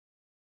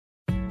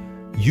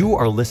You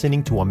are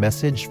listening to a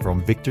message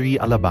from Victory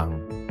Alabang.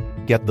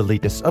 Get the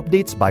latest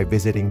updates by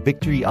visiting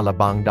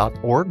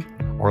victoryalabang.org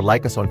or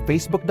like us on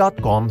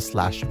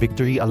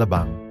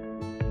facebook.com/victoryalabang.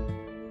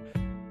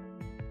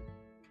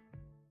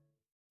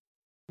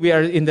 We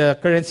are in the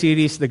current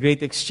series, The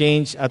Great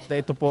Exchange, at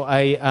ito po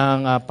ay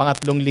ang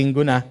pangatlong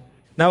linggo na.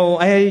 Now,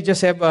 I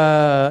just have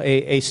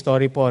a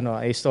story po, no?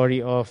 A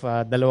story of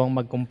dalawang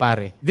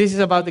magkumpare. This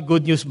is about the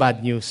good news,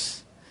 bad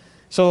news.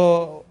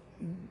 So,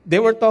 they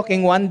were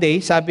talking one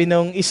day, sabi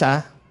nung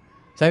isa,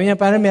 sabi niya,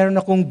 parang meron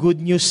akong good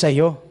news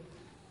sa'yo.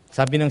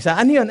 Sabi nung isa,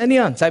 ano yun?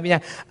 Sabi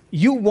niya,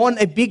 you won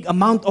a big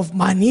amount of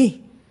money.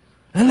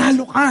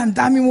 Nanalo ka, ang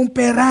dami mong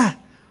pera.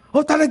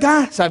 Oh,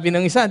 talaga? Sabi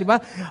ng isa, di ba?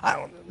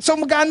 So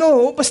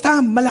magkano? Basta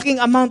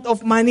malaking amount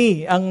of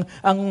money ang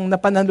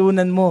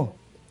napanalunan mo.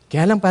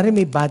 Kaya lang pare,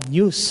 may bad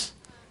news.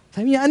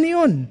 Sabi niya, ano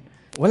yun?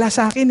 Wala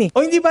sa akin eh.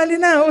 O hindi bali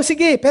na. O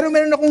sige, pero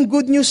meron akong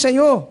good news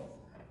sa'yo.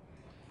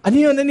 Ano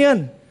yun?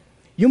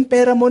 Yung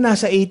pera mo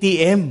nasa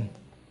ATM.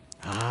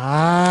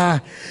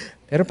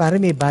 Pero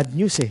pare, may bad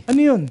news eh. Ano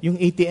yun? Yung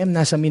ATM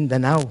nasa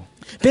Mindanao.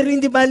 Pero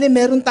hindi bale,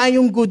 meron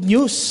tayong good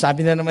news.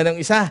 Sabi na naman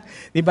ng isa,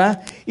 di ba?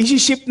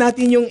 I-ship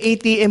natin yung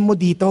ATM mo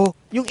dito.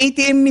 Yung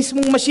ATM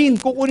mismong machine,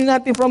 kukunin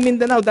natin from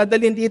Mindanao,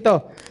 dadalhin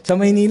dito sa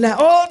Maynila.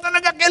 Oh,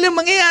 talaga, kailan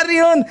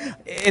mangyayari yun?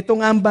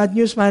 Ito nga ang bad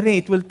news, pare.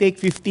 It will take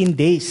 15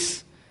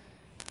 days.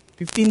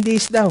 15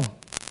 days daw.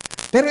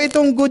 Pero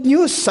itong good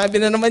news, sabi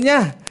na naman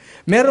niya,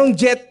 merong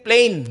jet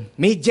plane.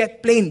 May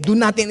jet plane.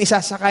 Doon natin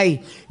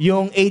isasakay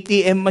yung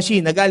ATM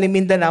machine na galing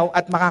Mindanao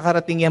at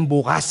makakarating yan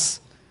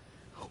bukas.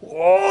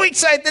 Oh,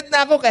 excited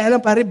na ako. Kaya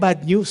lang pare,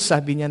 bad news,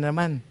 sabi niya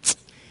naman.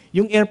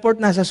 Yung airport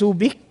nasa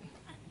Subic.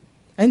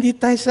 Hindi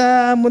tayo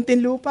sa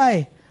Muntinlupa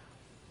eh.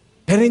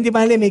 Pero hindi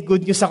bale, may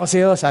good news ako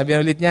sa'yo, sabi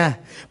ulit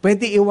niya.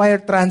 Pwede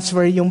i-wire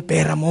transfer yung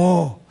pera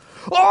mo.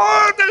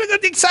 Oh,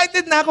 talagang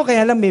excited na ako.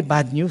 Kaya lang may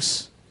bad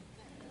news.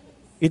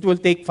 It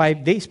will take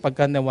 5 days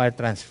pagka na-wire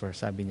transfer,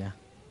 sabi niya.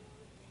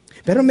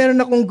 Pero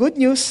meron akong good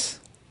news.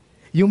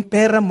 Yung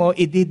pera mo,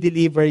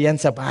 i-deliver yan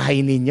sa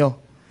bahay ninyo.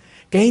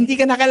 Kaya hindi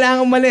ka na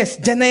kailangang umalis.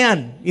 Diyan na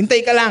yan.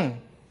 Hintay ka lang.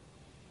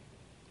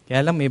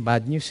 Kaya lang may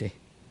bad news eh.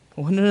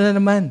 Ano na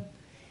naman?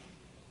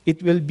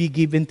 It will be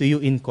given to you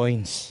in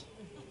coins.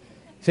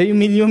 So yung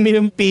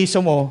milyon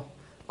piso mo,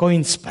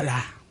 coins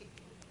pala.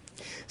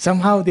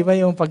 Somehow, di ba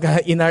yung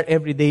pag in our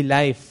everyday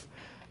life,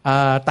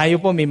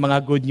 tayo po may mga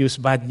good news,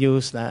 bad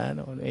news na,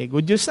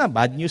 good news na,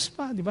 bad news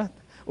pa, di ba?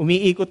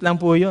 Umiikot lang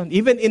po yun.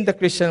 Even in the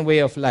Christian way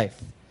of life.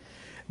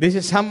 This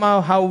is somehow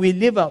how we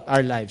live out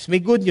our lives.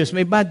 May good news,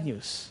 may bad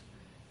news.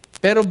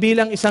 Pero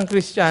bilang isang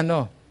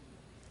Kristiyano,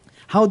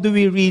 how do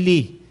we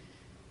really,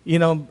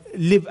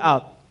 live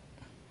out?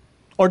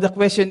 Or the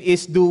question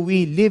is, do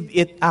we live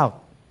it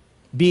out,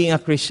 being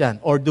a Christian?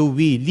 Or do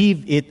we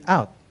live it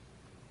out?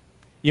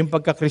 Yung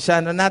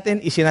pagka-Kristiyano natin,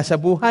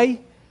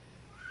 isinasabuhay?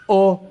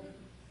 O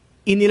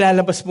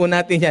inilalabas po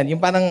natin yan?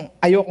 Yung parang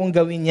ayokong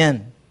gawin yan.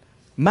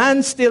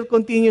 Man still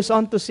continues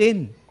on to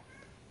sin.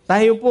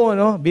 Tayo po,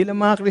 bilang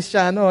mga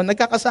Kristiyano,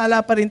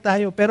 nagkakasala pa rin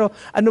tayo. Pero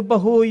ano ba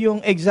ho yung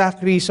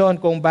exact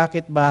reason kung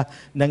bakit ba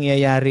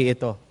nangyayari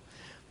ito?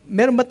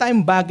 Meron ba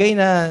tayong bagay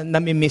na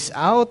nami-miss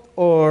out?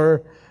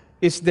 Or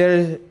is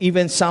there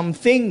even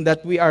something that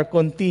we are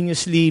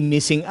continuously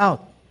missing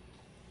out?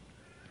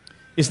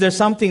 Is there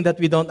something that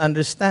we don't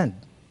understand?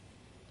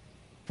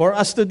 For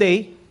us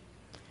today,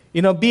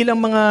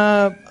 bilang mga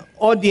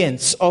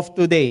audience of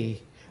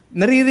today,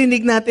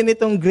 naririnig natin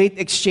itong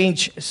great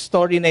exchange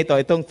story na ito,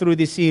 itong through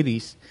this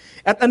series.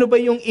 At ano ba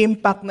yung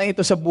impact na ito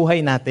sa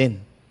buhay natin?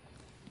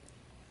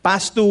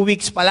 Past 2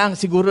 weeks pa lang,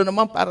 siguro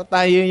naman para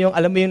tayo yung,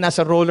 alam mo yung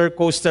nasa roller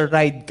coaster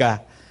ride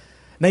ka,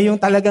 na yung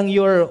talagang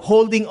you're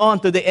holding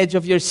on to the edge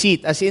of your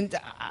seat. As in,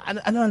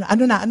 ano na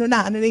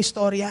yung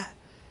istorya?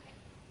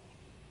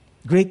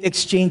 Great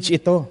exchange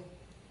ito.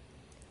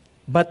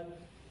 But,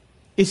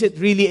 is it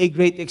really a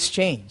great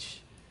exchange?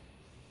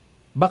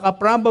 Baka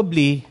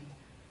probably,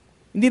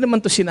 hindi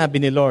naman to sinabi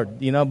ni Lord,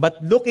 but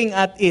looking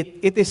at it,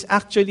 it is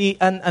actually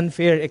an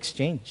unfair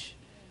exchange.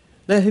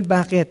 Dahil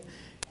bakit?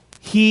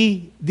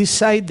 He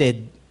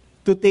decided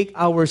to take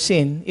our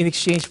sin in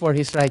exchange for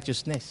His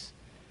righteousness.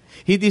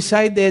 He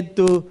decided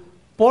to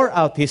pour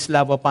out His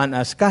love upon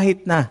us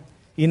kahit na,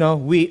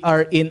 we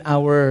are in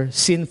our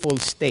sinful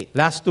state.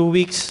 Last 2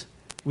 weeks,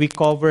 we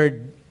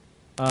covered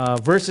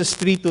verses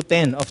 3 to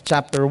 10 of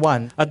chapter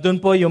 1. At doon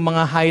po yung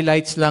mga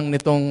highlights lang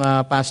nitong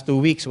past 2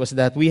 weeks was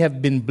that we have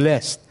been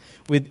blessed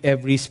with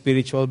every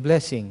spiritual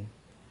blessing.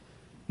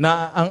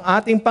 Na ang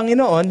ating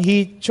Panginoon,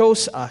 He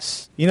chose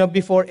us,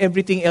 before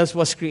everything else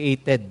was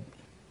created.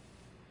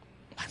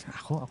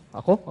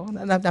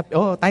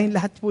 Tayong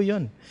lahat po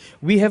yun.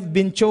 We have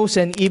been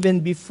chosen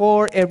even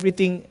before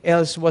everything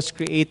else was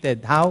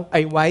created. How?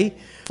 Why?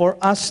 For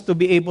us to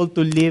be able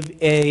to live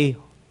a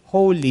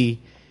holy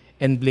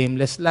and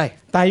blameless life.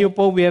 Tayo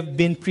po, we have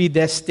been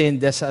predestined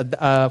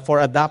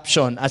for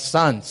adoption as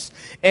sons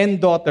and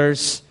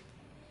daughters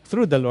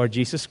through the Lord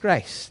Jesus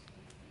Christ.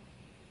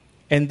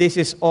 And this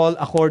is all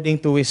according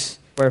to His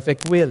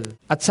perfect will.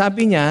 At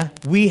sabi niya,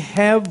 we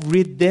have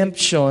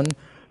redemption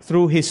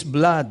through His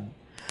blood,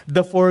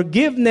 the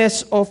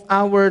forgiveness of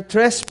our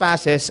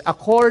trespasses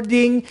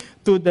according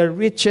to the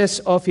riches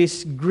of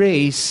His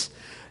grace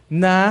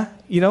na,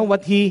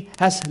 what He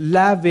has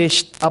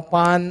lavished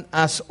upon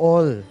us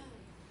all.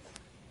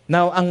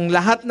 Now, ang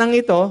lahat ng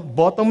ito,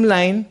 bottom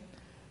line,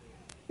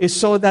 is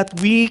so that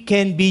we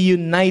can be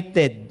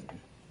united,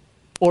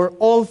 or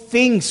all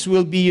things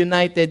will be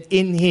united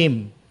in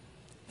Him.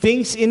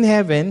 Things in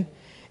heaven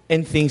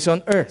and things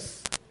on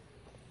earth.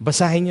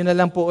 Basahin nyo na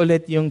lang po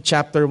ulit yung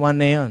chapter 1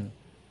 na yun.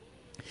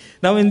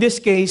 Now in this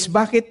case,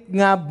 bakit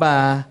nga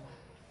ba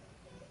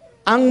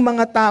ang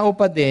mga tao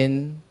pa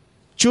din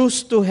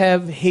choose to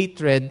have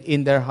hatred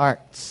in their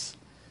hearts?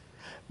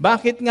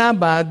 Bakit nga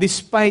ba,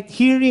 despite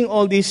hearing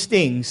all these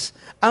things,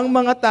 ang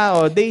mga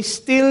tao, they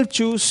still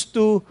choose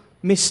to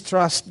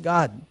mistrust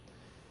God?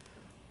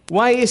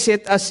 Why is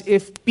it as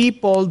if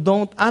people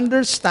don't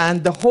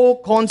understand the whole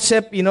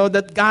concept,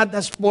 that God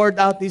has poured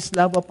out His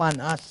love upon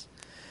us?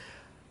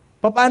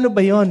 Paano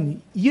ba yon?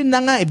 Yun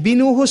na nga,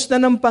 binuhos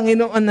na ng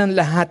Panginoon ng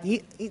lahat.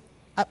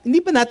 Hindi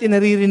ba natin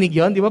naririnig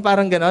yon? Di ba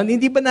parang ganon?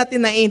 Hindi ba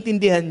natin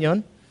naiintindihan yon?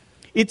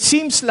 It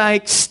seems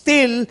like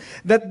still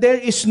that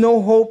there is no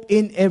hope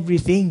in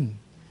everything.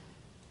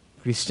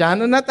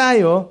 Kristiyano na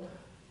tayo,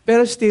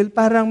 pero still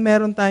parang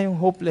meron tayong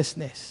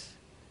hopelessness.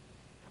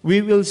 We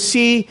will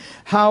see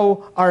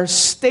how our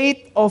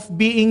state of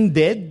being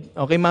dead,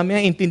 okay,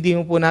 mamaya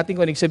intindihin po natin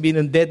kung ano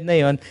sabihin ng dead na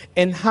yon,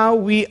 and how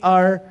we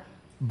are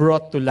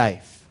brought to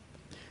life.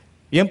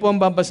 Yan po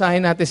ang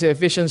babasahin natin sa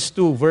Ephesians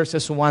 2,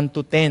 verses 1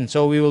 to 10.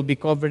 So we will be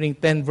covering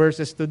 10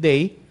 verses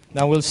today.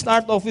 Now we'll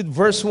start off with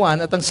verse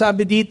 1, at ang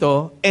sabi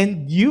dito,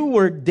 "And you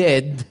were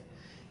dead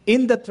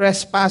in the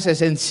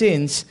trespasses and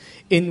sins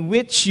in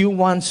which you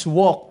once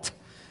walked,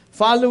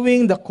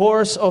 following the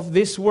course of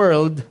this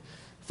world,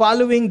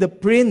 following the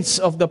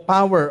prince of the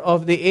power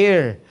of the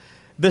air,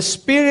 the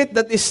spirit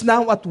that is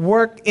now at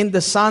work in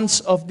the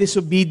sons of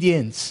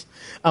disobedience,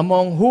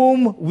 among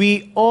whom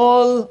we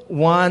all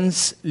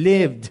once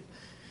lived,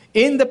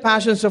 in the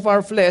passions of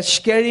our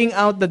flesh, carrying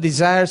out the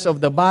desires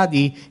of the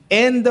body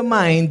and the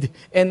mind,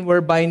 and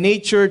were by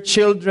nature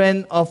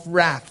children of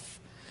wrath,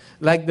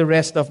 like the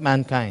rest of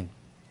mankind.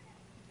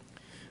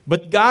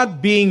 But God,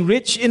 being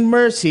rich in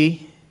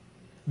mercy,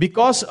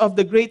 because of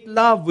the great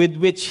love with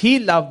which He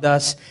loved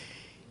us,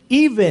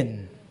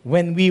 even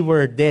when we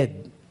were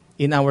dead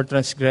in our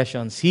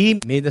transgressions, He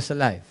made us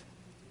alive.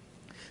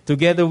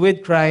 Together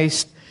with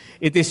Christ,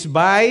 it is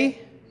by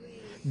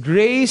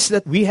grace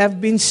that we have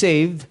been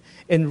saved,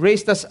 and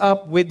raised us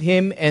up with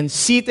Him, and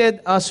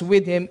seated us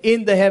with Him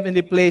in the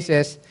heavenly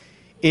places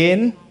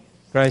in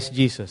Christ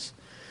Jesus,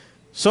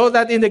 so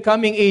that in the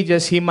coming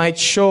ages He might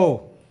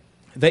show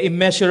the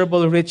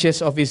immeasurable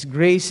riches of His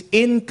grace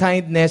in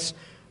kindness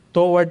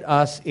toward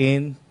us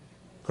in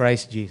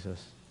Christ Jesus.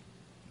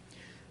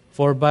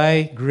 For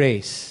by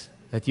grace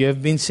that you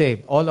have been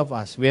saved, all of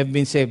us, we have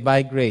been saved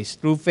by grace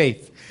through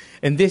faith.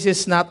 And this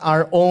is not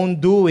our own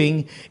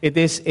doing, it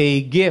is a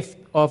gift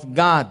of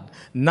God,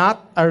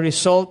 not a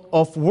result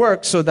of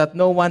work, so that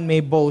no one may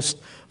boast.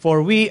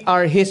 For we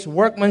are His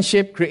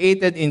workmanship,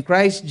 created in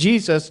Christ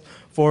Jesus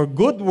for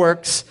good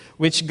works,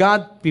 which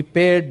God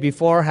prepared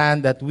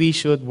beforehand that we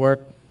should work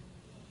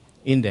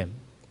in them.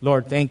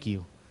 Lord, thank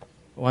you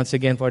once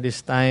again for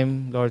this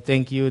time. Lord,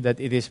 thank you that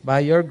it is by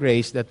your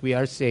grace that we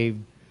are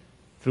saved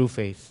through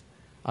faith.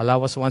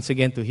 Allow us once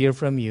again to hear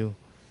from you.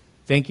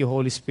 Thank you,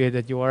 Holy Spirit,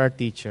 that you are our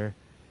teacher.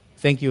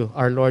 Thank you,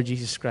 our Lord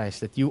Jesus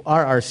Christ, that you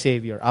are our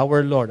Savior,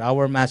 our Lord,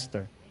 our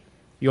Master.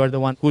 You are the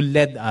one who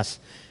led us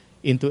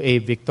into a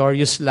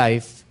victorious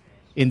life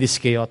in this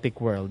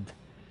chaotic world.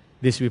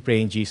 This we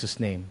pray in Jesus'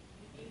 name.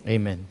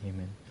 Amen.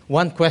 Amen.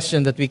 One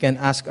question that we can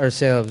ask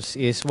ourselves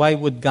is, why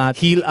would God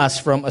heal us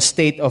from a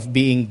state of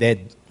being dead?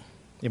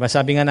 Diba,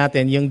 sabi nga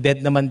natin, yung dead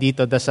naman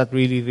dito does not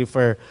really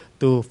refer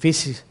to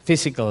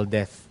physical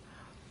death.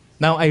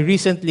 Now, I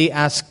recently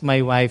asked my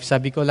wife,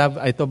 sabi ko, love,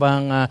 ito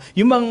bang,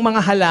 yung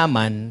mga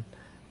halaman,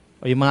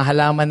 o yung mga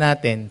halaman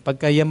natin,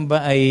 pagka yan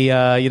ba ay,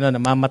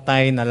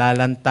 namamatay,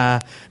 nalalanta,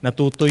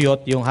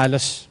 natutuyot, yung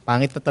halos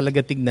pangit na talaga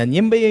tignan,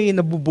 yan ba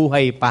yung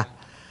nabubuhay pa?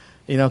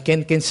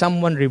 Can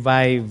someone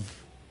revive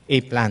a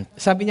plant?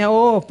 Sabi niya,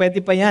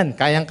 pwede pa yan.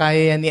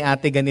 Kayang-kaya yan ni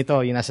ate ganito,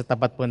 yung nasa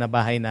tapat po na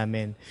bahay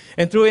namin.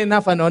 And true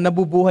enough,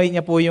 nabubuhay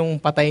niya po yung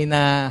patay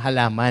na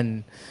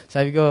halaman.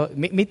 Sabi ko,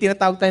 may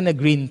tinatawag tayo na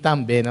green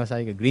thumb.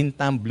 Sabi ko, green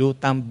thumb, blue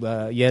thumb,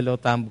 yellow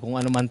thumb, kung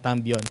ano man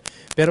thumb yun.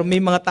 Pero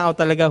may mga tao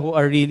talaga who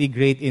are really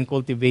great in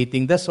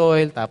cultivating the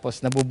soil,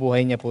 tapos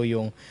nabubuhay niya po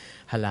yung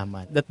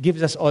halaman. That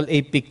gives us all a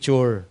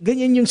picture.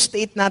 Ganyan yung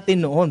state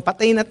natin noon.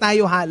 Patay na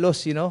tayo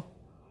halos,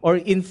 Or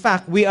in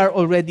fact, we are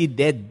already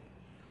dead.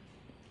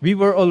 We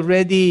were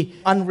already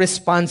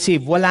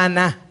unresponsive. Wala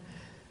na.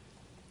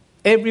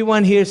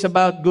 Everyone hears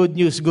about good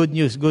news, good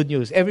news, good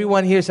news.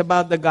 Everyone hears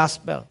about the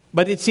gospel.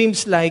 But it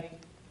seems like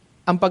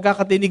ang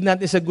pagkakatinig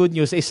natin sa good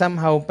news ay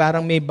somehow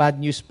parang may bad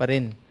news pa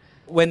rin.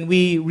 When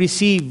we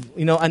receive,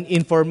 an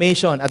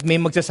information at may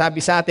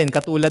magsasabi sa atin,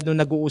 katulad nung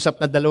nag-uusap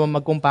na dalawang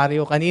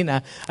magkumparyo kanina,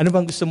 ano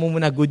bang gusto mo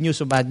muna, good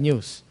news o bad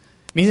news?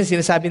 Minsan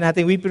sinasabi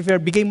natin, we prefer,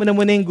 bigay mo na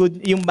muna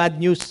yung bad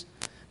news.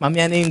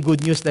 Mamaya na yung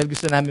good news dahil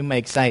gusto namin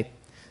ma-excite.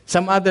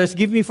 Some others,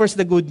 give me first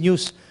the good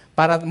news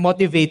para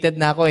motivated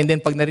na ako. And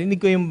then pag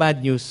narinig ko yung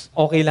bad news,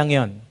 okay lang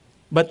yon.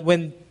 But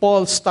when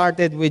Paul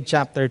started with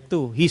chapter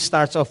 2, he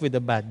starts off with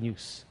the bad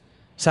news.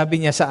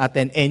 Sabi niya sa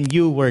atin, and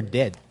you were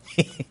dead.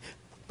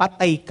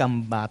 Patay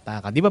kang bata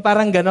ka. Di ba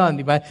parang ganon?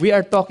 Di ba? We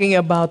are talking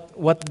about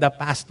what the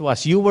past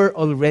was. You were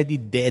already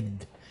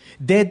dead.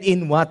 Dead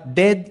in what?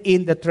 Dead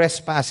in the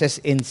trespasses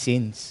and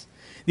sins.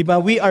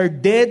 Diba? We are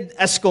dead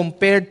as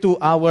compared to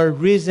our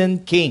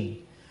risen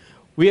King.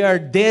 We are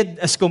dead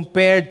as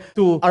compared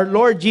to our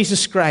Lord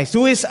Jesus Christ,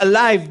 who is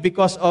alive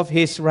because of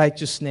His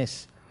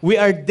righteousness. We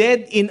are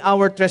dead in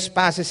our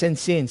trespasses and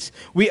sins.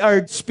 We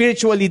are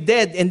spiritually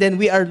dead, and then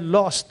we are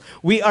lost.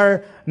 We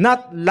are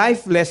not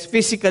lifeless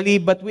physically,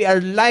 but we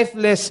are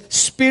lifeless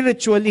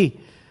spiritually.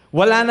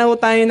 Wala na ho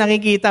tayo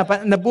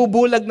nakikita.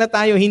 Nabubulag na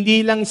tayo,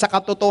 hindi lang sa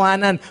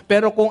katotohanan,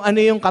 pero kung ano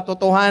yung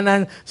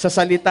katotohanan sa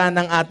salita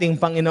ng ating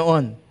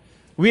Panginoon.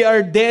 We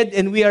are dead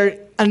and we are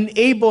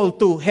unable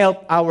to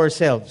help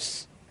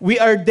ourselves. We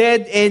are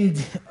dead and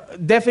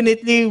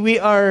definitely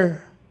we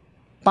are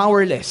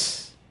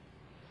powerless.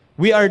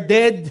 We are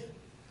dead,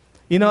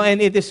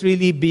 and it is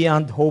really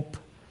beyond hope.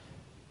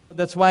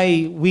 That's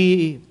why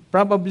we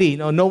probably,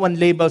 no one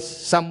labels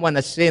someone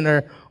a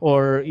sinner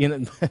or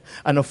an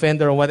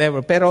offender or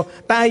whatever. Pero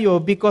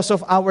tayo, because of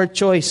our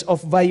choice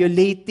of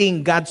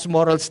violating God's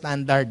moral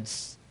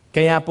standards,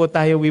 kaya po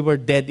tayo, we were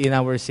dead in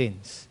our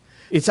sins.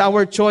 It's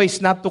our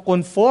choice not to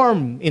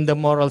conform in the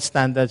moral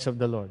standards of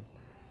the Lord.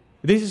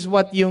 This is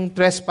what yung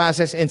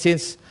trespasses and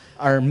sins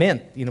are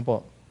meant.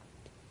 Po.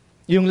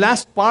 Yung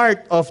last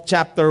part of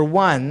chapter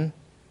 1,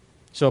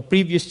 so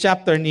previous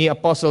chapter ni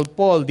Apostle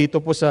Paul, dito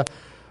po sa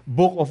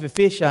book of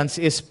Ephesians,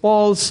 is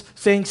Paul's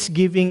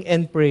thanksgiving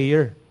and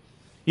prayer.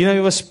 He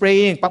was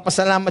praying,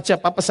 papasalamat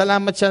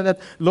siya that,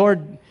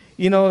 Lord,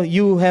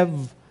 you have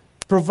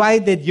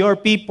provided your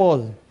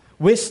people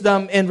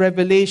wisdom and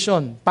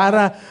revelation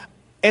para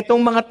etong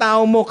mga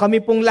tao mo,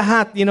 kami pong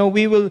lahat,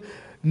 we will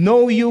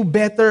know you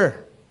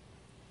better.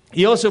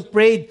 He also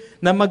prayed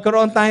na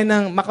magkaroon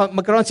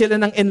sila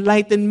ng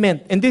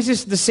enlightenment. And this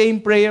is the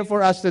same prayer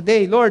for us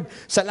today. Lord,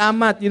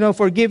 salamat,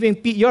 for giving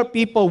your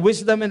people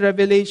wisdom and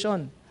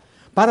revelation.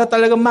 Para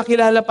talagang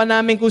makilala pa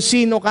namin kung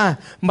sino ka.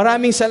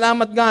 Maraming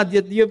salamat, God,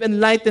 that you've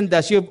enlightened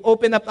us. You've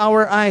opened up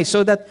our eyes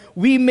so that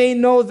we may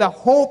know the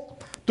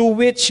hope to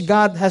which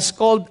God has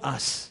called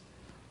us.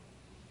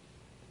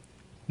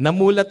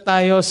 Namulat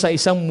tayo sa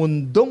isang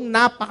mundong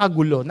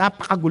napakagulo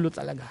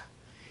talaga.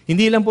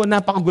 Hindi lang po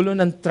napakagulo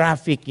ng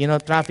traffic.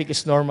 Traffic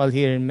is normal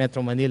here in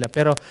Metro Manila.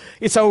 Pero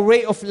it's a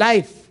way of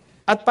life.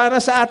 At para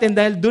sa atin,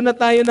 dahil doon na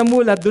tayo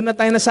namulat, doon na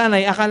tayo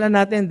nasanay, akala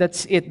natin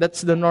that's it.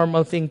 That's the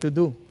normal thing to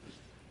do.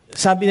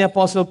 Sabi ni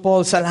Apostle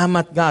Paul,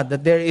 salamat God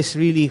that there is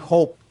really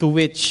hope to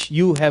which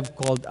you have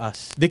called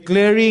us.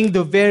 Declaring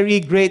the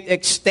very great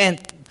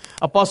extent,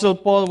 Apostle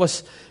Paul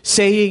was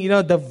saying,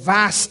 the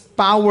vast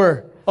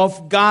power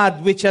of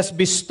God which has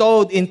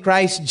bestowed in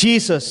Christ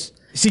Jesus.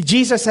 Si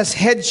Jesus has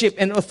headship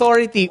and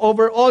authority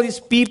over all His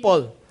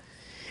people.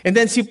 And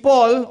then si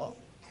Paul,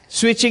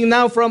 switching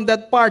now from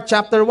that part,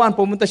 chapter 1,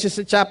 pumunta siya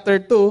sa chapter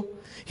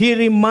 2, he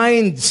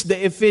reminds the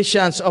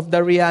Ephesians of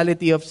the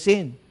reality of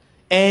sin.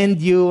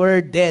 And you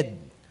were dead.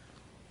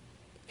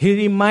 He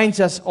reminds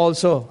us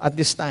also at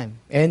this time,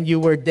 and you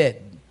were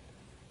dead.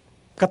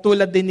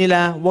 Katulad din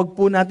nila, wag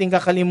po natin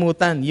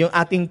kakalimutan yung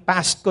ating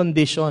past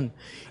condition.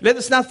 Let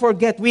us not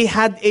forget, we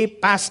had a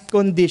past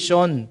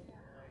condition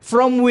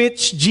from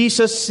which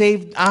Jesus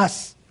saved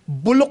us.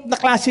 Bulok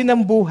na klase ng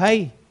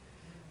buhay.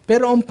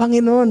 Pero ang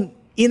Panginoon,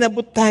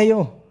 inabot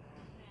tayo.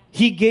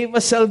 He gave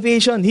us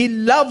salvation. He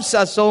loves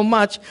us so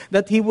much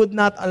that He would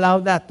not allow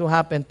that to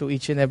happen to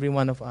each and every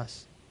one of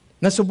us.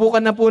 Nasubukan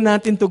na po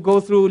natin to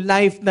go through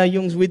life na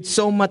yung with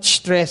so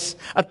much stress.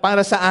 At para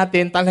sa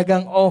atin,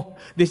 talagang,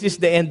 this is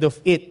the end of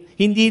it.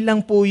 Hindi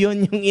lang po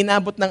yun yung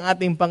inabot ng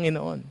ating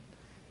Panginoon.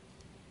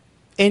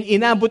 And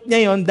inabot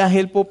niya yon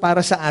dahil po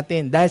para sa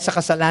atin, dahil sa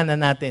kasalanan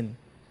natin.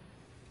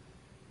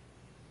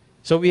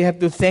 So we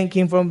have to thank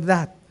Him from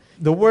that.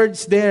 The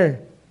words there,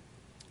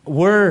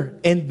 were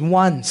and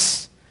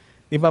once.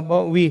 Diba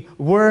po? We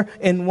were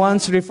and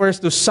once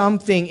refers to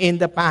something in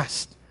the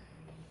past.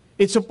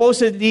 It's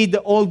supposedly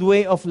the old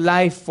way of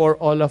life for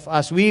all of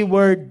us. We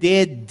were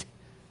dead,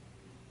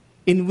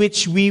 in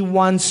which we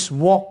once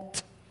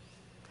walked.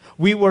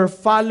 We were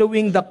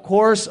following the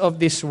course of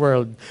this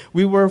world.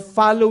 We were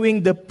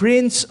following the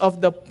prince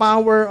of the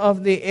power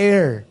of the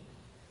air.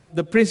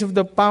 The prince of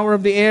the power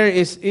of the air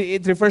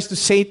it refers to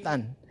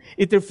Satan.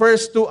 It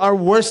refers to our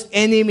worst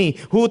enemy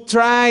who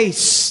tries,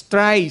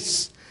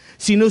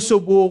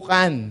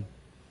 sinusubukan,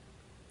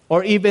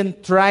 or even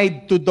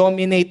tried to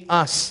dominate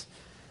us.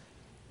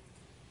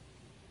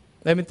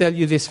 Let me tell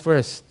you this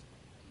first.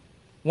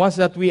 Once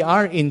that we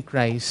are in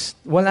Christ,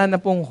 wala na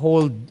pong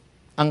hold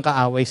ang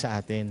kaaway sa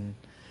atin.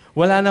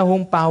 Wala na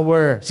hong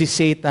power si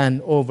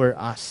Satan over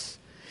us.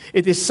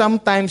 It is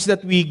sometimes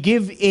that we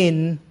give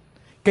in,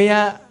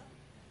 kaya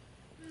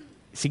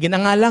Sige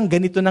na nga lang,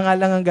 ganito na nga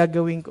lang ang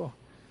gagawin ko.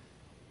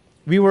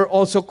 We were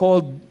also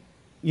called,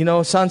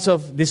 sons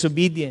of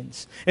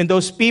disobedience. And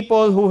those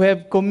people who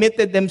have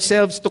committed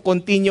themselves to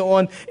continue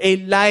on a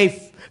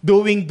life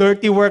doing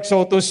dirty work,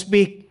 so to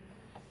speak,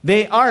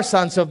 they are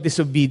sons of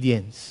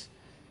disobedience.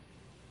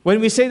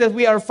 When we say that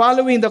we are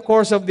following the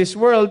course of this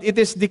world, it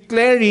is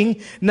declaring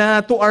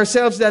to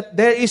ourselves that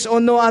there is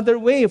no other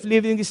way of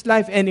living this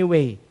life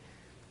anyway.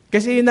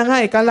 Kasi yun na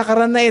nga,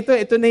 kalakaran na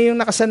ito na yung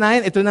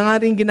nakasanayan, ito na nga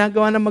rin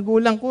ginagawa ng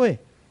magulang ko eh.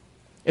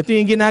 Ito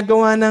yung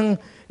ginagawa ng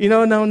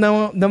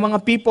mga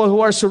people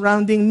who are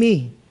surrounding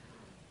me.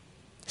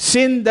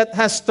 Sin that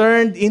has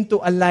turned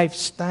into a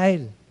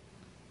lifestyle.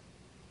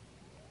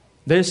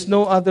 There's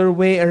no other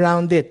way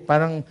around it.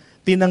 Parang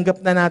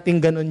tinanggap na natin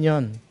ganun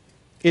yon.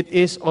 It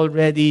is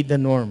already the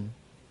norm.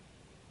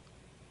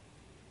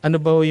 Ano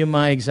ba yung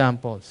mga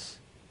examples?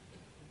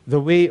 The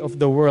way of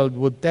the world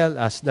would tell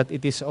us that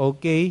it is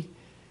okay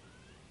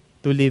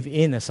to live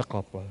in as a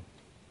couple.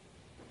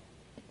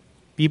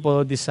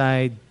 People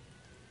decide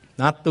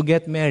not to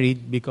get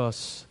married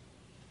because,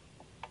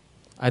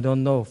 I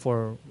don't know,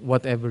 for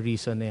whatever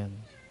reason yan.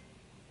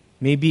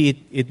 Maybe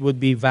it would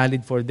be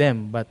valid for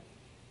them, but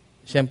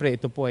siyempre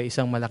ito po ay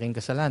isang malaking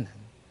kasalanan.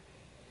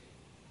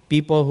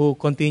 People who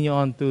continue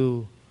on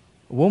to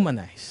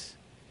womanize.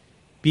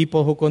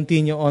 People who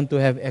continue on to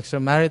have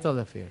extramarital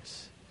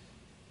affairs.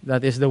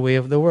 That is the way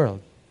of the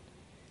world.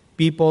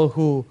 People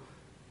who,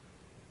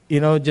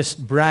 just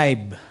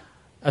bribe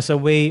as a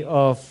way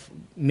of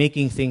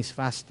making things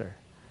faster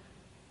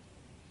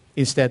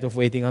instead of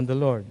waiting on the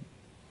Lord.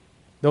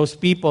 Those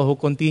people who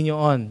continue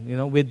on,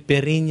 with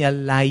perennial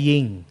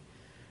lying.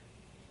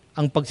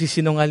 Ang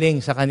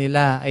pagsisinungaling sa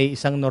kanila ay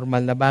isang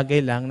normal na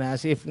bagay lang na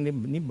as if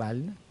nibal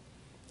na.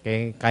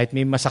 Okay, kahit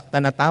may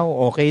masaktan na tao,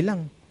 okay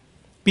lang.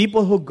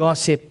 People who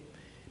gossip,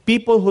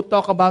 people who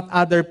talk about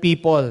other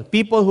people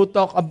who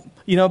talk,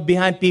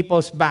 behind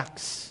people's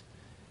backs,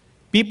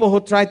 people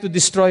who try to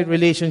destroy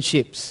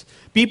relationships,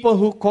 people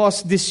who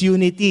cause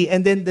disunity,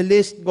 and then the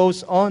list goes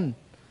on.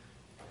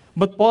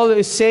 But Paul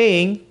is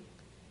saying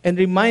and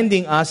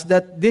reminding us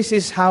that this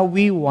is how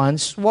we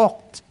once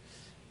walked.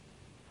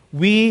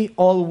 We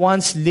all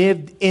once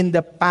lived in the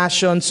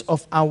passions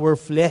of our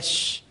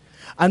flesh.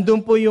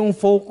 Andun po yung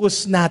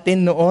focus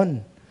natin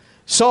noon.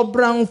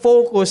 Sobrang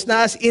focus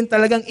na as in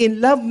talagang in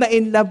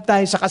love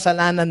tayo sa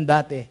kasalanan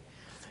dati.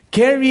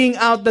 Carrying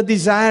out the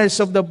desires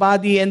of the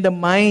body and the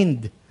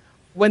mind.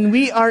 When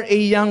we are a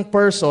young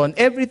person,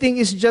 everything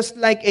is just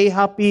like a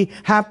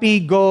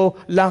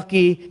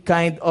happy-go-lucky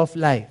kind of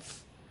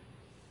life.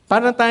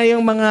 Para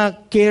tayong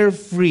mga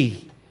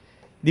carefree,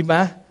 di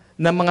ba,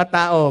 na mga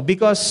tao.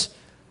 Because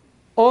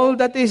all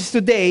that is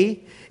today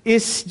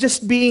is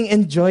just being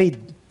enjoyed.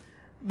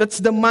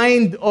 That's the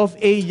mind of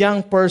a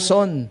young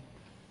person.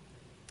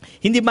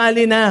 Hindi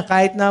bali na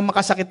kahit na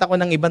makasakit ako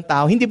ng ibang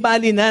tao, hindi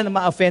bali na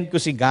ma-offend ko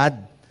si God.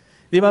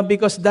 Di ba?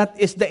 Because that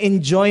is the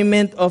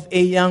enjoyment of a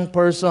young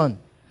person.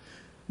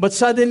 But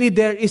suddenly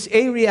there is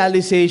a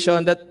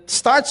realization that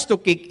starts to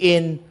kick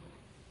in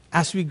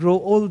as we grow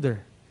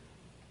older.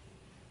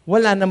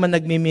 Wala naman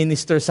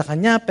nagmi-minister sa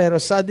kanya, pero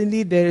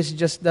suddenly there is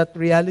just that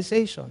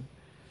realization.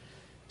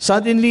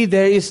 Suddenly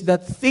there is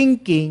that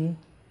thinking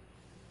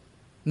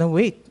na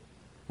wait,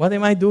 what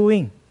am I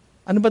doing?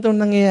 Ano ba itong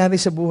nangyayari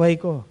sa buhay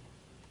ko?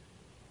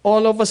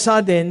 All of a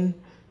sudden,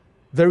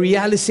 the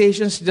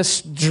realizations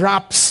just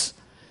drops.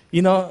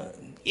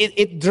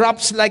 It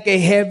drops like a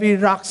heavy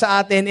rock sa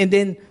atin, and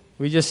then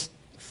we just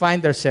find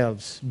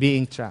ourselves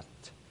being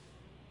trapped.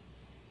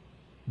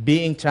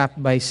 Being trapped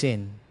by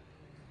sin.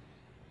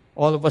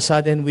 All of a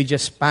sudden, we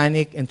just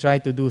panic and try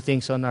to do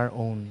things on our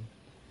own.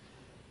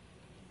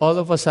 All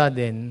of a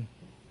sudden,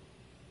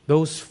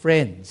 those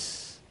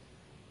friends,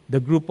 the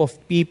group of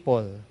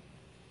people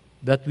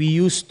that we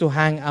used to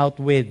hang out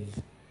with,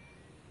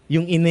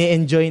 yung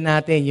ine-enjoy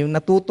natin, yung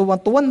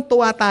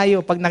tuwan-tuwa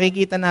tayo pag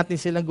nakikita natin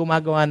silang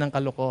gumagawa ng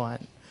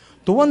kalokohan.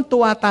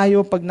 Tuwan-tuwa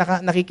tayo pag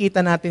nakikita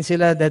natin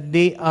sila that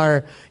they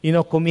are,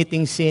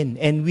 committing sin,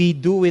 and we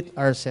do it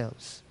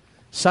ourselves.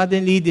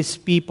 Suddenly, these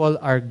people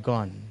are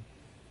gone.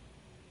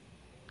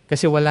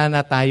 Kasi wala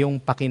na tayong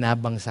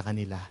pakinabang sa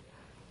kanila.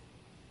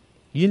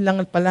 Yun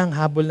lang pala ang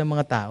habol ng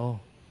mga tao.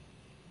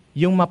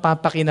 Yung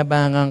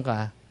mapapakinabangan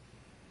ka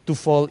to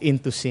fall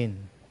into sin.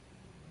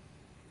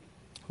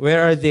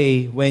 Where are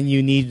they when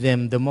you need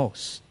them the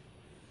most?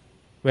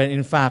 When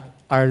in fact,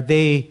 are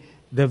they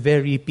the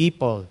very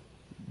people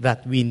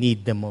that we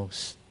need the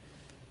most?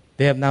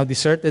 They have now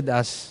deserted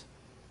us,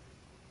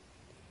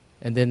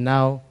 and then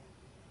now,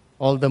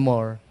 all the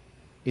more,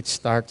 it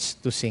starts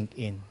to sink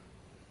in.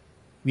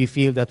 We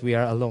feel that we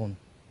are alone.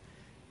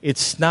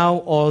 It's now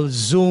all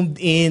zoomed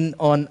in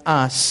on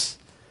us.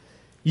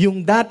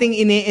 Yung dating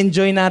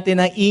ine-enjoy natin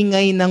na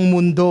ingay ng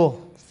mundo,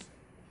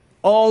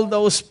 all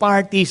those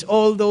parties,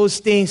 all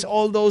those things,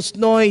 all those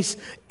noise,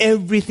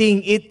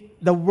 everything,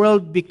 the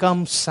world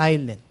becomes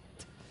silent.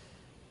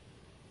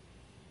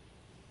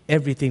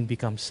 Everything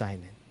becomes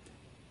silent.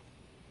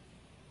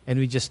 And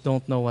we just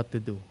don't know what to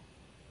do.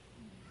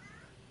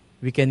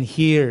 We can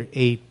hear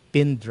a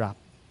pin drop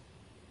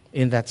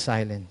in that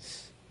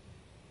silence.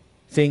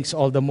 Things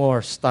all the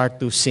more start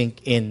to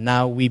sink in.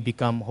 Now we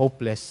become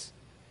hopeless.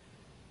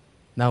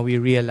 Now we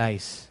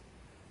realize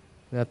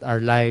that our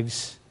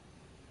lives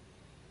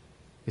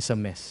is a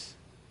mess.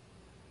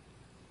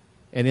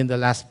 And in the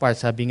last part,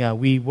 sabi nga,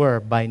 we were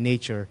by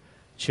nature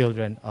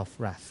children of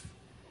wrath.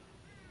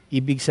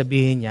 Ibig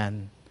sabihin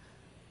yan,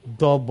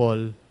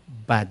 double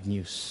bad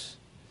news.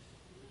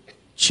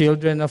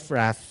 Children of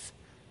wrath,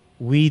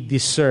 we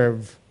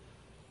deserve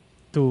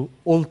to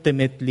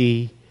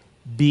ultimately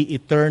be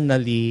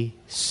eternally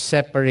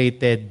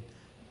separated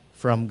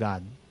from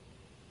God.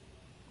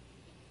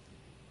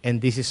 And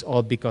this is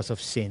all because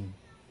of sin.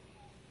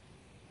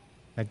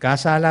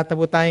 Nagkasala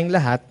po tayong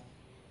lahat,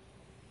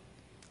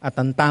 at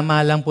ang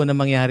tama lang po na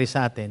mangyari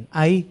sa atin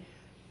ay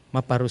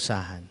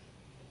maparusahan.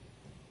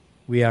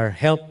 We are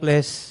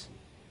helpless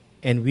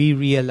and we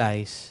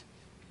realize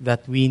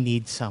that we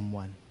need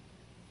someone.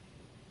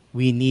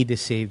 We need a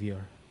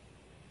Savior.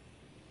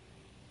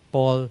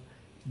 Paul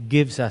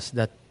gives us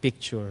that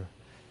picture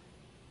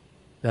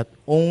that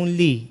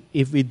only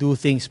if we do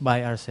things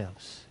by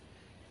ourselves,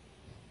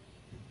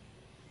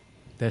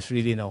 there's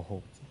really no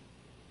hope.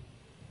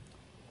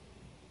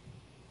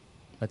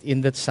 But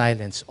in that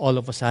silence, all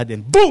of a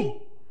sudden, boom!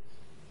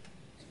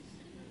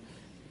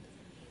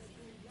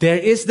 There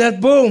is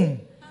that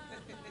boom.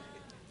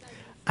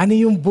 Ano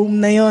yung boom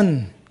na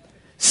yon?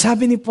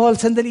 Sabi ni Paul,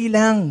 sandali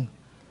lang.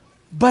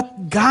 But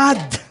God,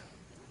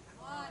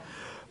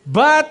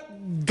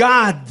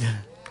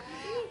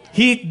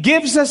 He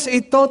gives us a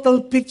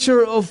total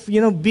picture of,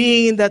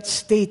 being in that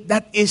state.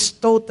 That is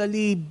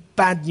totally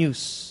bad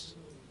news.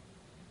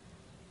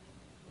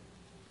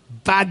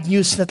 Bad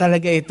news na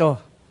talaga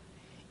ito.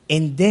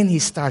 And then he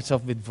starts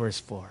off with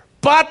verse 4.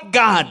 But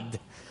God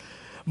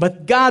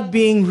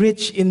being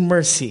rich in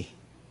mercy,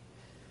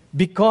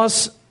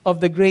 because of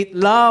the great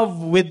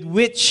love with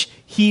which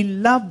He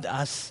loved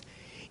us,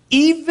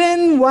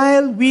 even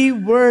while we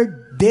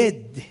were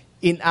dead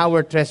in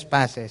our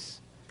trespasses,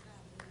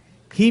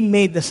 He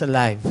made us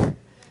alive.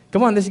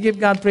 Come on, let's give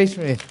God praise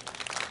for it.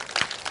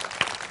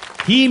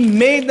 He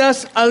made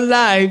us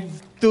alive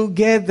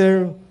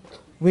together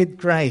with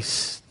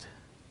Christ.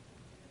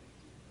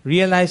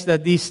 Realize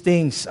that these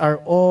things are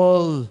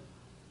all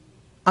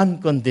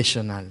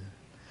unconditional.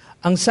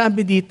 Ang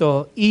sabi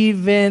dito,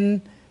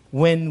 even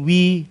when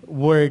we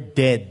were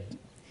dead,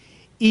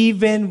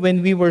 even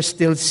when we were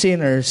still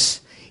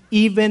sinners,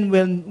 even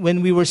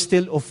when we were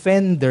still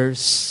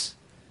offenders,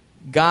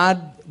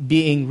 God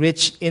being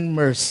rich in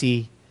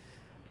mercy,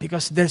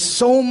 because there's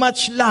so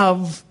much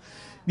love,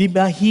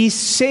 diba? He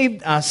saved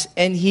us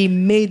and He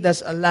made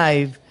us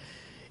alive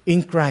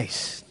in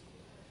Christ.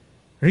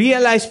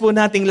 Realize po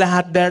nating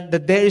lahat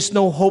that there is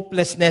no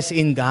hopelessness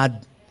in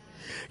God.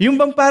 Yung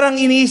bang parang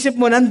iniisip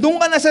mo, nandun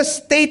ka na sa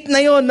state na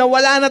yon, na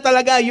wala na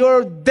talaga,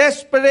 you're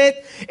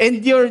desperate,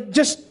 and you're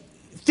just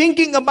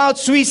thinking about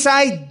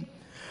suicide.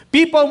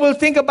 People will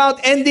think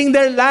about ending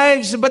their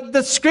lives, but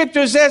the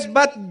scripture says,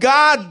 but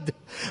God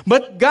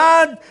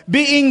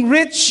being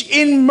rich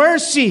in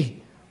mercy,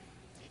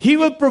 He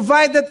will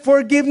provide that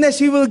forgiveness.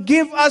 He will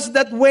give us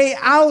that way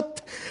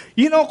out.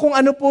 Kung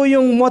ano po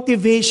yung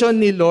motivation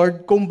ni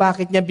Lord kung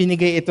bakit niya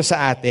binigay ito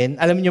sa atin,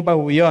 alam niyo ba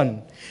po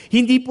yun?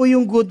 Hindi po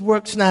yung good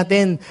works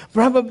natin.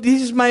 Probably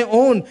this is my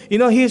own.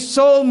 His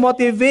sole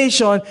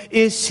motivation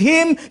is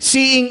Him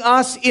seeing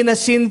us in a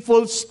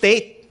sinful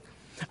state.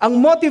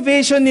 Ang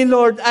motivation ni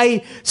Lord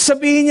ay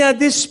sabihin niya,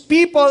 these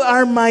people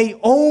are my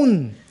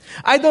own.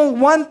 I don't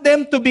want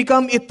them to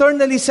become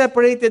eternally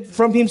separated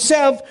from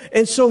Himself,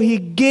 and so He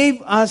gave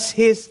us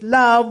His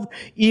love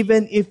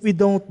even if we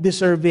don't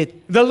deserve it.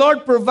 The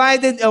Lord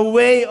provided a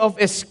way of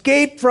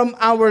escape from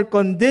our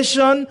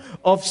condition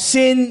of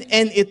sin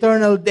and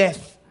eternal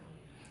death.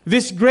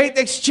 This great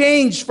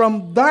exchange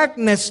from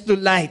darkness to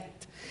light.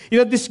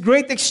 This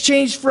great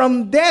exchange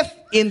from death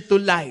into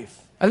life.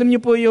 Alam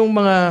niyo po yung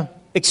mga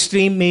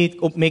extreme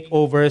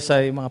makeover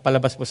sa mga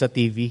palabas po sa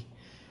TV?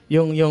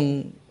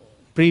 Yung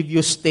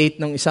previous state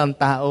ng isang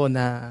tao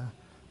na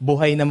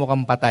buhay na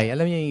mukhang patay.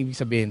 Alam niyo yung ibig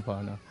sabihin po,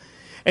 no?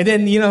 And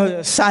then,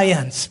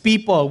 science,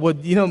 people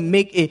would,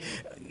 make a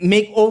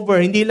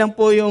makeover. Hindi lang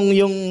po yung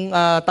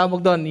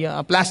tawag doon,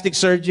 plastic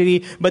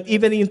surgery, but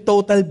even yung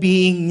total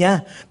being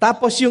niya.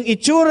 Tapos yung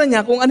itsura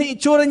niya, kung ano yung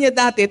itsura niya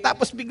dati,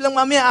 tapos biglang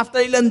mamaya, after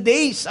ilang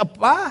days,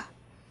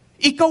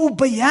 ikaw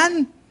ba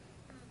yan?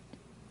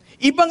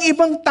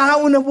 Ibang-ibang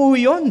tao na po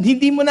yun.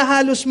 Hindi mo na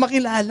halos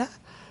makilala.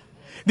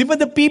 Di ba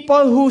the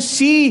people who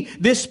see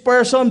this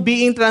person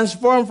being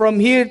transformed from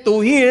here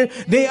to here,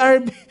 they are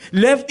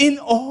left in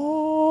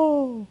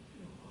awe.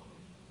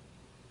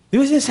 Di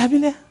ba sinasabi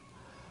na?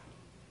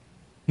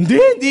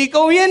 Hindi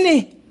ikaw yan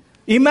eh.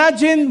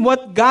 Imagine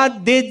what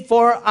God did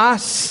for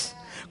us.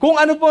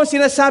 Kung ano po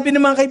sinasabi ng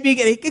mga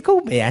kaibigan,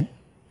 ikaw ba yan?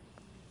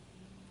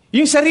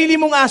 Yung sarili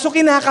mong aso,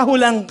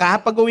 kinakahulang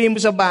ka pag uwi mo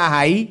sa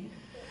bahay,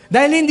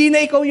 dahil hindi na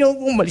ikaw yung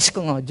umalis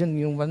ka nga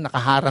dyan, yung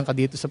nakaharang ka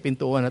dito sa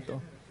pintuan na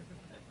to.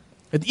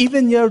 But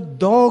even your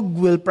dog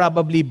will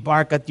probably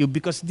bark at you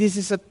because this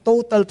is a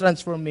total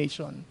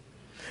transformation.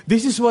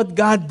 This is what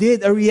God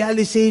did, a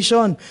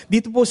realization.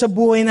 Dito po sa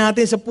buhay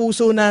natin, sa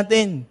puso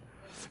natin.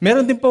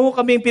 Meron din po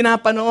kami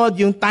pinapanood,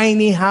 yung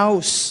tiny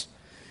house.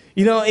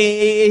 You know,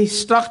 a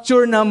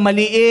structure na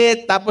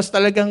maliit, tapos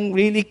talagang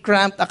really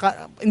cramped.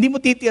 Hindi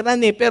mo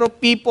titiran pero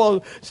people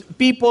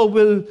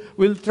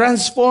will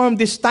transform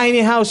this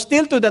tiny house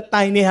still to that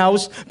tiny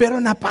house,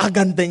 pero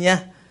napakaganda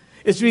niya.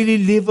 It's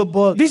really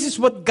livable. This is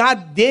what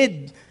God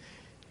did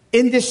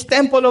in this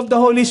temple of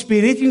the Holy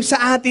Spirit, yung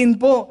sa atin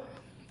po.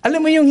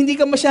 Alam mo yung hindi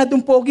ka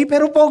masyadong pogi,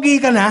 pero pogi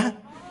ka na.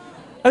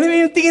 Alam mo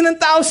yung tingin ng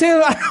tao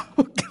sa'yo,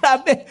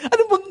 grabe,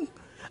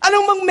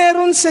 anong bang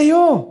meron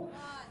sa'yo?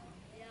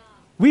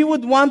 We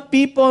would want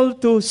people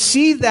to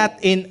see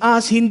that in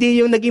us, hindi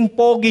yung naging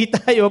pogi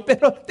tayo.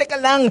 Pero teka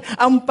lang,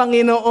 ang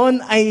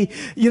Panginoon ay,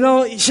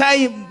 siya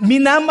ay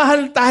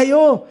minamahal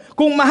tayo.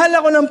 Kung mahal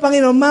ako ng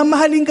Panginoon,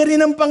 mamahalin ka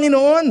rin ng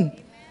Panginoon.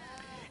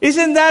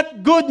 Isn't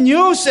that good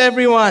news,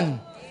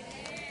 everyone?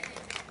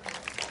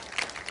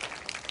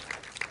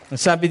 Ang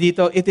sabi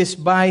dito, it is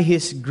by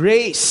His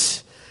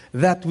grace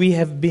that we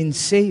have been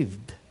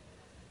saved.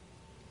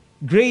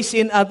 Grace,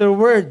 in other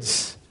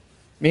words,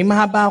 may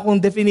mahaba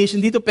akong definition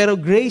dito, pero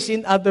grace,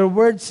 in other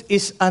words,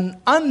 is an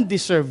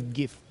undeserved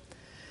gift.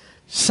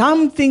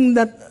 Something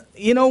that,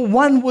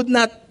 one would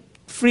not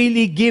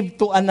freely give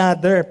to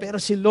another.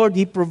 Pero si Lord,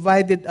 He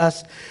provided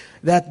us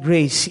that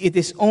grace. It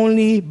is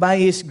only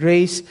by His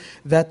grace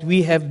that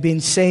we have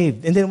been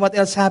saved. And then what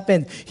else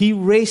happened? He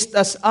raised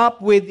us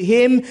up with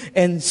Him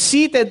and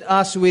seated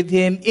us with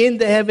Him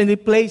in the heavenly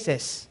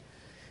places.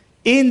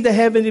 In the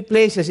heavenly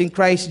places in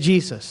Christ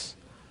Jesus.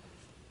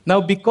 Now,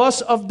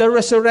 because of the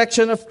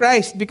resurrection of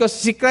Christ, because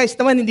si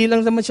Christ naman, hindi lang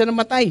naman siya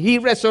namatay, He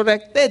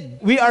resurrected.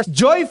 We are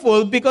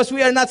joyful because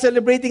we are not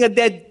celebrating a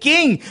dead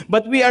king,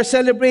 but we are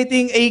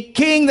celebrating a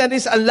king that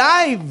is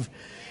alive.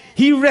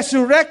 He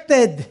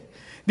resurrected.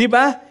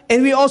 Diba?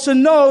 And we also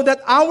know that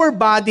our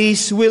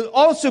bodies will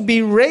also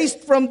be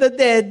raised from the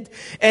dead,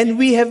 and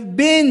we have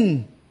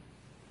been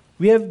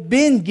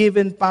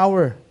given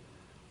power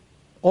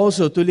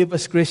also to live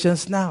as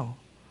Christians now.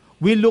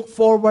 We look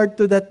forward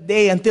to that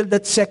day. Until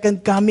that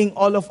second coming,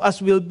 all of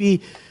us will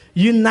be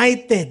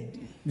united.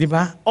 Di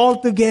ba? All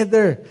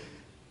together.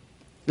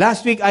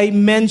 Last week, I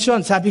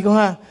mentioned, sabi ko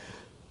nga,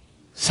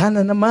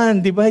 sana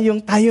naman, di ba, yung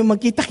tayo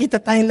magkita-kita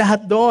tayong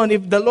lahat doon.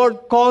 If the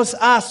Lord calls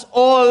us,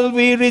 all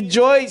we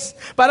rejoice.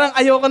 Parang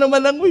ayoko naman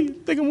lang,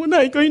 teka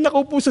muna, ikaw yung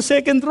nakaupo sa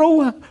second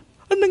row, ha?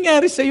 Ano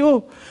nangyari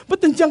sa'yo?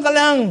 Ba't nandiyan ka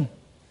lang?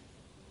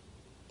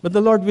 But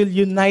the Lord will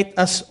unite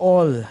us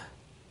all.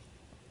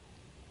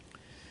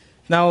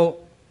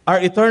 Now, our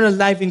eternal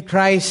life in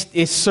Christ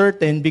is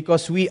certain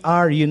because we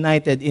are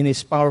united in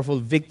His powerful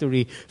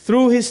victory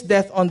through His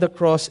death on the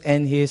cross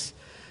and His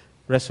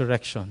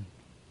resurrection.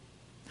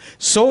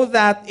 So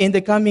that in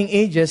the coming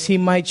ages, He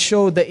might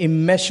show the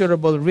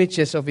immeasurable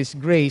riches of His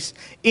grace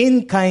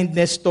in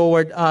kindness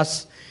toward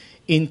us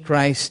in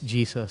Christ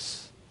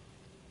Jesus.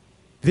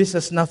 This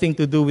has nothing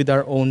to do with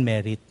our own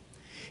merit.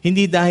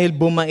 Hindi dahil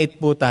bumait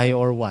po tayo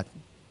or what.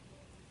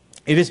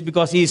 It is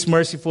because He is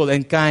merciful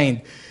and kind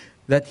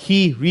that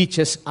He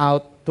reaches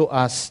out to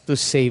us to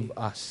save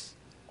us.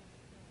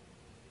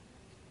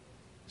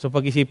 So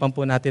pag-isipan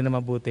po natin na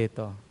mabuti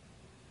ito.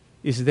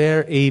 Is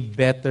there a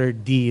better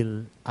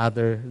deal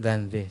other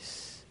than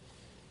this?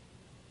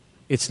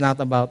 It's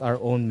not about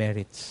our own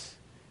merits.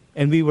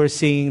 And we were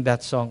singing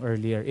that song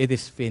earlier. It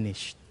is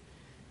finished.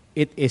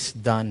 It is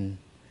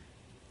done.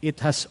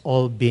 It has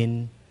all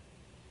been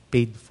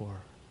paid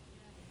for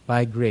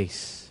by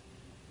grace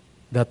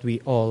that we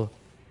all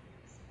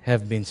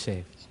have been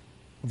saved.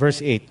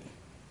 Verse 8,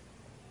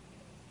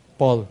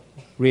 Paul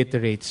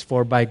reiterates,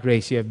 for by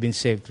grace you have been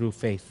saved through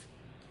faith.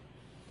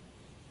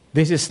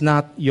 This is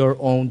not your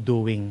own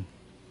doing.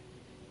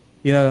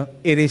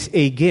 It is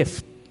a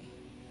gift.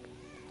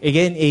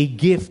 Again, a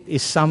gift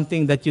is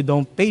something that you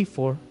don't pay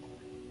for.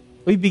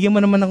 Bigyan mo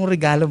naman ng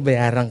regalo,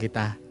 bayaran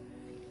kita.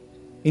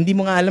 Hindi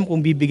mo nga alam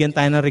kung bibigyan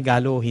tayo ng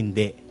regalo o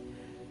hindi.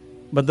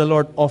 But the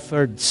Lord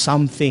offered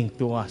something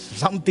to us,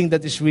 something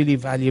that is really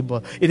valuable.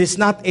 It is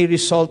not a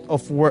result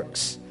of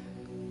works.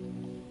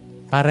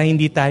 Para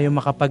hindi tayo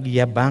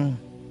makapagyabang.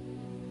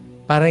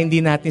 Para hindi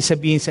natin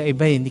sabihin sa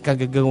iba, hindi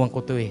kagagawan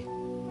ko to eh.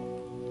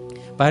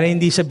 Para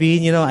hindi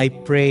sabihin, I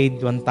prayed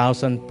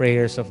 1,000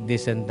 prayers of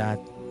this and that.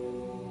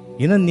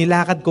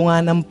 Nilakad ko nga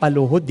ng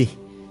paluhod eh.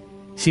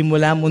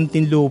 Simula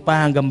Muntinlupa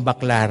hanggang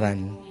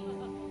Baklaran.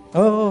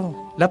 Oo,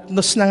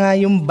 lapnos na nga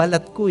yung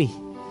balat ko eh.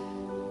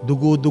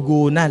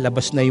 Dugo-dugo na,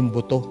 labas na yung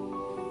buto.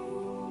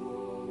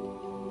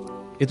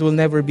 It will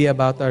never be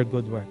about our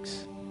good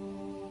works.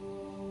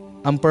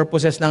 Ang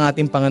purposes ng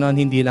ating Panginoon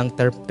hindi lang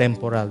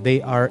temporal.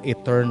 They are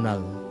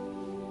eternal.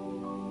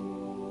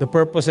 The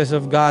purposes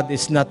of God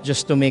is not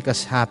just to make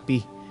us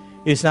happy.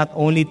 It's not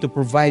only to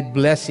provide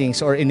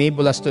blessings or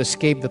enable us to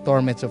escape the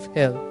torments of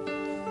hell.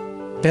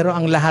 Pero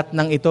ang lahat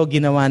ng ito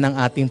ginawa ng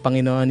ating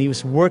Panginoon. He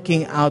was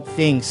working out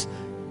things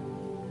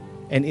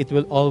and it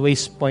will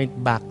always point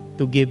back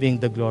to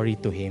giving the glory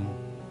to Him.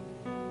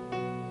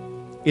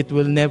 It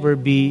will never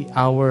be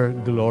our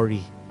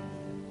glory,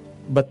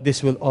 but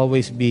this will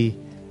always be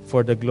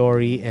for the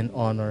glory and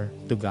honor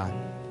to God.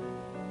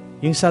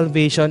 Yung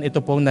salvation,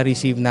 ito pong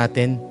na-receive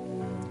natin,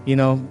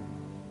 it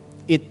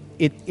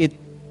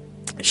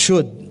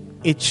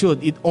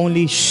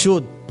only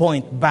should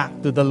point back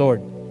to the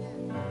Lord,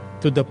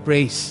 to the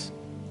praise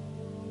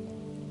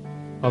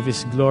of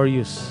His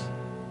glorious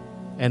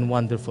and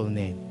wonderful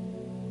name.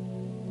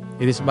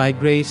 It is by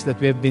grace that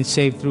we have been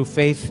saved through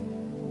faith,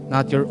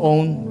 not your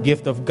own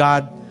gift of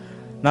God,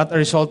 not a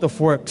result of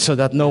work, so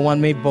that no one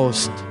may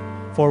boast.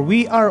 For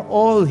we are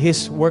all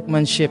His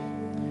workmanship.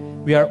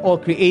 We are all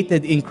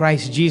created in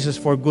Christ Jesus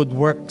for good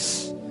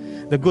works.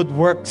 The good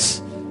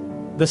works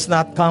does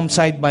not come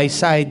side by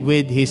side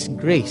with His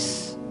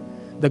grace.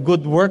 The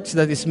good works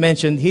that is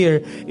mentioned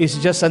here is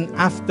just an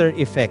after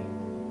effect.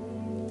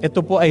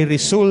 Ito po ay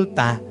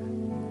resulta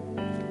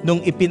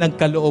nung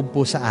ipinagkaloob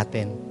po sa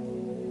atin.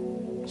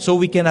 So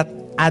we cannot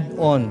add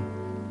on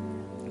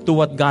to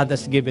what God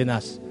has given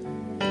us.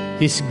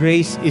 His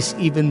grace is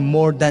even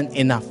more than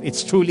enough.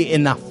 It's truly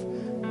enough.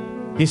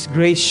 His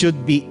grace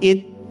should be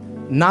it,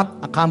 not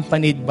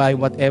accompanied by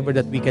whatever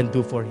that we can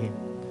do for Him.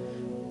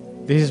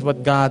 This is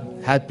what God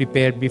had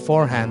prepared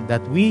beforehand,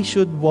 that we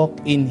should walk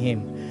in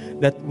Him,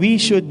 that we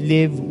should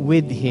live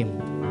with Him,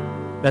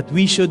 that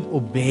we should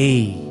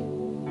obey,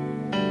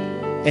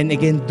 and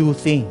again do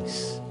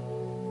things,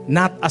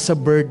 not as a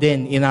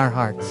burden in our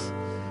hearts,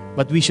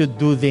 but we should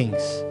do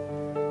things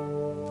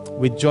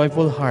with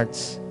joyful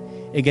hearts,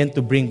 again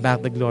to bring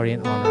back the glory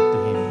and honor to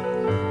Him.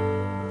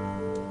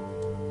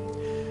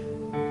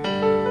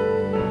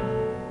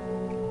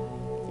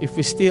 If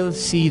we still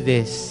see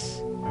this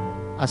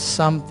as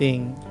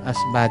something as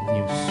bad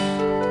news,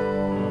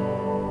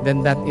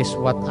 then that is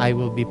what I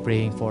will be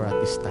praying for at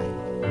this time.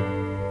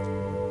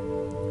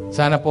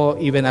 Sana po,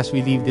 even as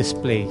we leave this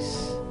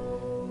place,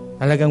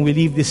 talagang we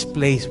leave this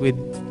place with,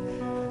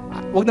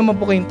 wag naman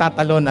po kayong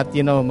tatalon at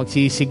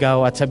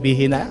magsisigaw at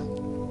sabihin na,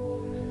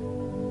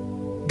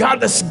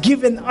 God has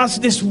given us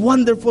His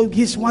wonderful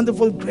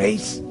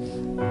grace.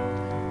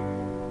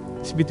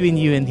 It's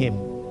between you and Him.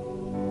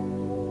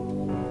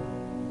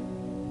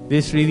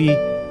 This is really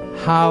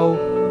how,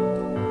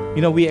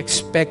 we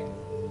expect,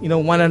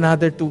 one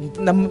another to,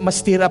 na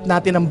ma-stir up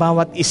natin ang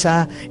bawat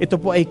isa. Ito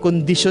po ay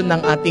kondisyon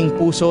ng ating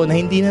puso na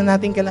hindi na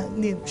natin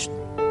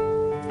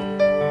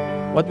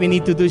What we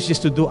need to do is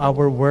just to do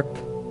our work.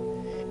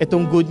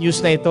 Itong good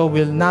news na ito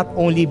will not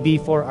only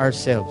be for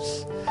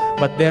ourselves,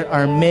 but there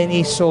are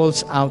many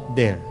souls out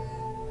there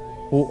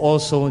who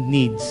also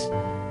needs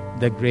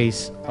the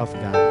grace of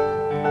God.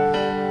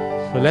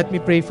 So let me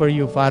pray for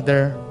you,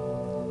 Father.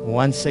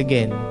 Once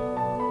again,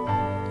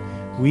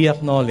 we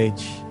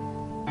acknowledge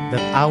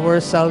that our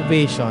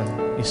salvation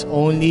is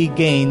only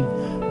gained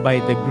by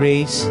the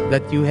grace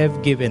that you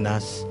have given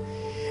us.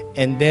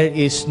 And there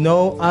is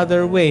no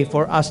other way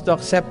for us to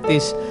accept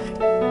this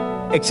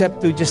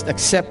except to just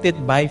accept it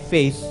by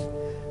faith.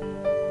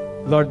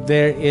 Lord,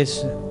 there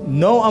is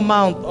no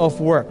amount of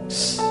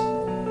works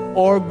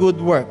or good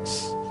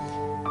works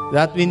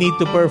that we need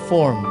to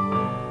perform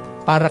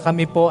para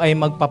kami po ay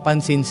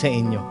magpapansin sa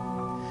inyo.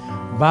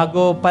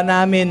 Bago pa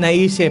namin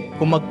naisip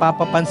kung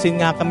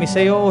magpapapansin nga kami sa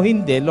iyo o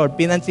hindi, Lord,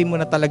 pinansin mo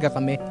na talaga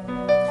kami.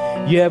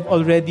 You have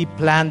already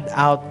planned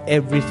out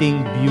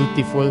everything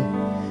beautiful.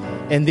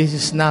 And this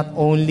is not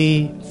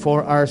only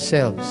for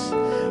ourselves,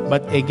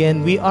 but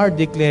again, we are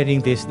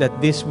declaring this, that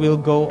this will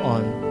go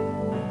on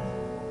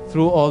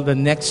through all the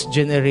next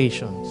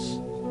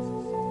generations,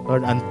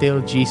 Lord,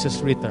 until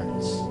Jesus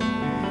returns.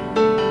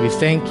 We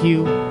thank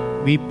you,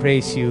 we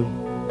praise you.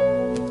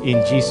 In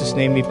Jesus'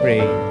 name we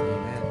pray.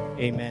 Amen.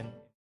 Amen.